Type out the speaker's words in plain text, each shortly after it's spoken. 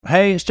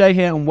Hey, it's Jay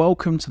here and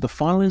welcome to the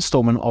final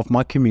installment of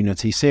my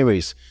community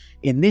series.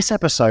 In this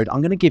episode,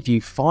 I'm going to give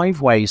you 5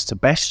 ways to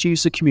best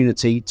use the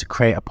community to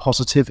create a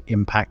positive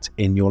impact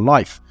in your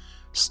life.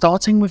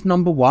 Starting with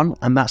number 1,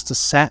 and that's to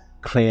set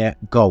clear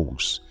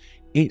goals.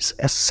 It's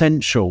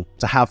essential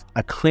to have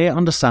a clear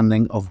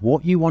understanding of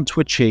what you want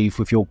to achieve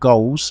with your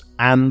goals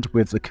and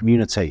with the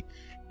community.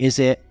 Is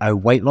it a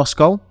weight loss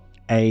goal,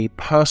 a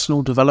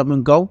personal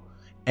development goal,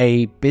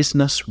 a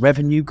business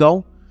revenue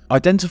goal?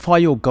 Identify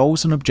your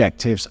goals and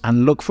objectives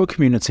and look for a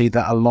community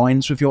that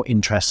aligns with your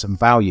interests and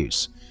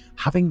values.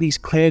 Having these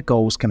clear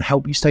goals can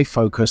help you stay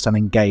focused and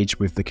engage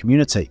with the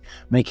community,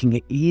 making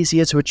it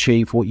easier to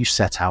achieve what you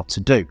set out to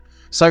do.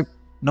 So,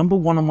 number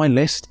 1 on my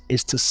list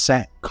is to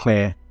set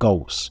clear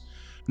goals.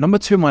 Number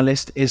 2 on my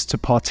list is to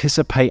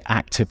participate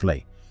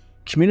actively.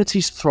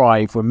 Communities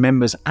thrive when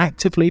members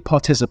actively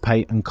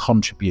participate and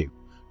contribute.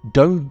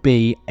 Don't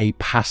be a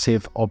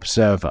passive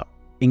observer.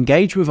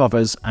 Engage with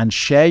others and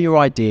share your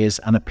ideas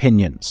and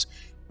opinions.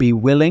 Be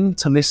willing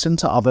to listen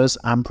to others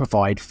and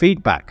provide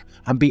feedback,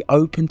 and be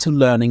open to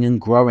learning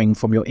and growing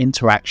from your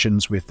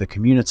interactions with the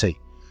community.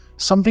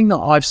 Something that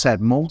I've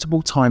said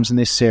multiple times in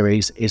this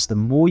series is the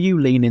more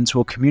you lean into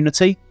a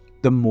community,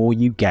 the more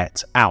you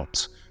get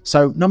out.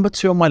 So number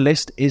 2 on my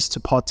list is to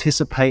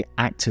participate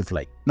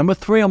actively. Number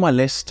 3 on my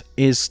list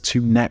is to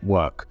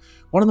network.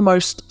 One of the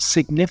most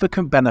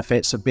significant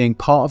benefits of being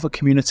part of a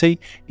community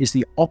is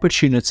the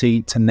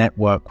opportunity to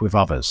network with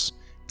others.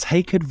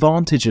 Take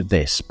advantage of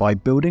this by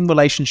building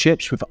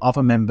relationships with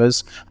other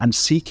members and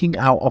seeking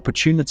out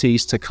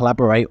opportunities to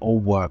collaborate or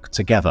work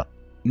together.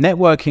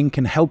 Networking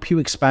can help you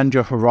expand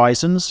your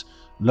horizons,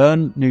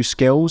 learn new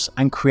skills,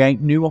 and create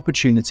new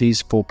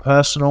opportunities for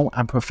personal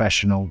and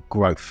professional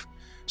growth.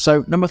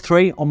 So number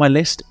 3 on my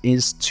list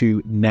is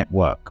to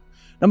network.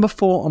 Number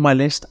 4 on my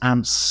list,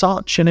 and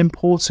such an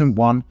important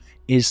one,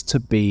 is to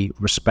be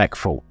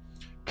respectful.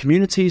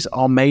 Communities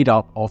are made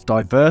up of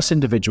diverse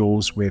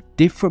individuals with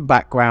different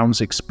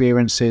backgrounds,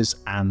 experiences,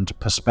 and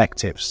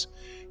perspectives.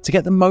 To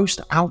get the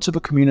most out of a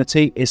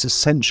community, it's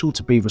essential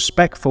to be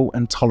respectful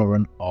and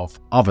tolerant of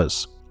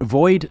others.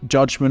 Avoid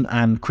judgment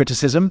and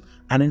criticism,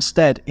 and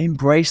instead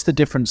embrace the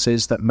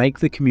differences that make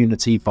the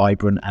community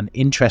vibrant and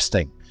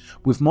interesting.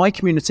 With my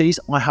communities,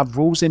 I have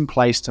rules in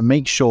place to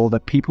make sure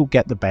that people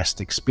get the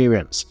best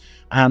experience.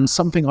 And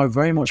something I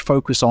very much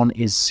focus on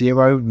is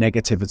zero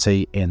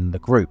negativity in the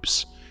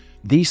groups.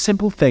 These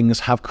simple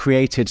things have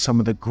created some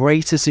of the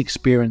greatest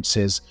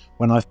experiences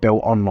when I've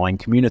built online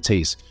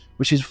communities,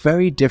 which is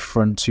very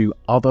different to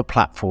other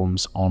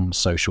platforms on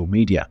social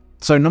media.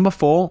 So number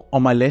 4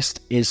 on my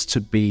list is to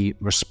be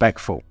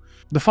respectful.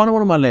 The final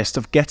one on my list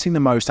of getting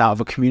the most out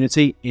of a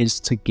community is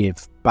to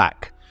give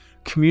back.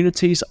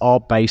 Communities are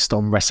based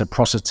on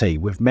reciprocity,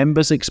 with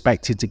members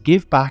expected to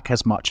give back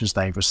as much as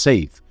they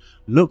receive.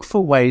 Look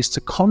for ways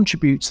to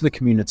contribute to the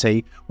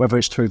community, whether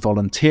it's through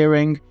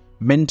volunteering,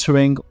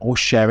 mentoring, or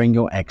sharing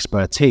your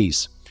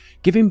expertise.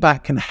 Giving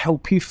back can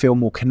help you feel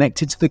more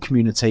connected to the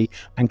community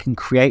and can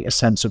create a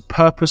sense of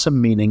purpose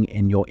and meaning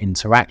in your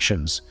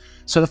interactions.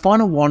 So the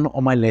final one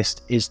on my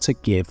list is to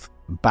give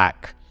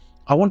back.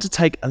 I want to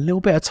take a little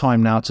bit of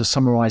time now to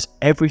summarize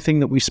everything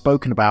that we've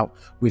spoken about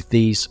with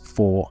these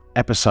 4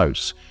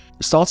 episodes.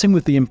 Starting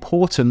with the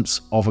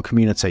importance of a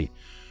community.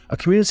 A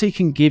community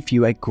can give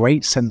you a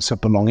great sense of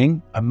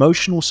belonging,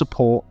 emotional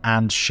support,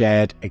 and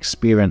shared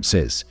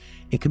experiences.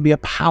 It can be a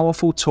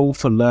powerful tool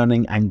for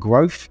learning and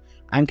growth,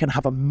 and can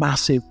have a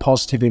massive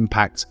positive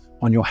impact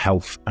on your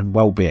health and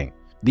well-being.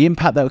 The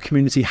impact that a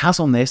community has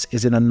on this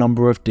is in a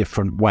number of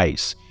different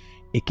ways.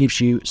 It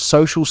gives you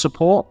social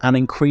support and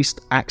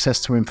increased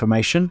access to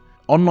information.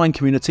 Online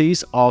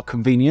communities are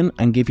convenient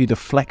and give you the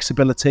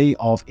flexibility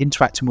of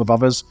interacting with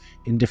others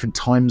in different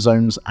time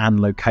zones and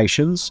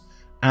locations.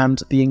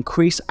 And the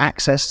increased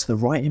access to the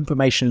right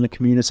information in the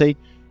community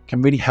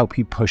can really help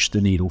you push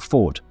the needle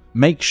forward.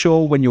 Make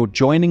sure when you're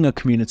joining a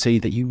community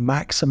that you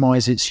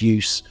maximize its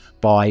use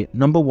by,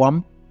 number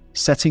 1,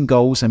 setting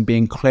goals and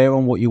being clear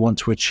on what you want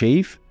to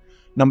achieve.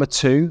 Number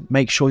 2,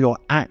 make sure you're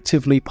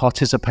actively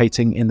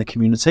participating in the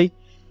community.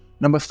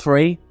 Number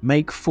 3,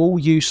 make full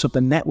use of the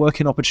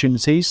networking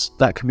opportunities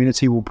that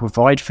community will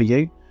provide for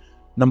you.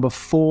 Number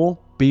 4,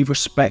 be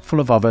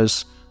respectful of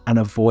others and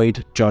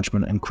avoid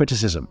judgment and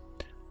criticism.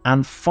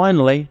 And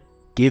finally,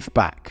 give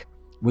back.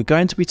 We're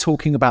going to be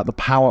talking about the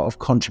power of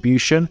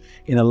contribution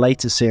in a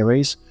later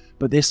series,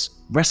 but this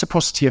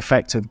reciprocity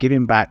effect of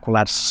giving back will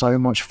add so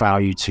much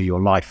value to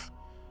your life.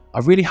 I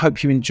really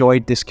hope you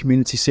enjoyed this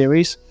community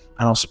series,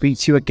 and I'll speak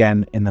to you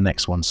again in the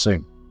next one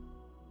soon.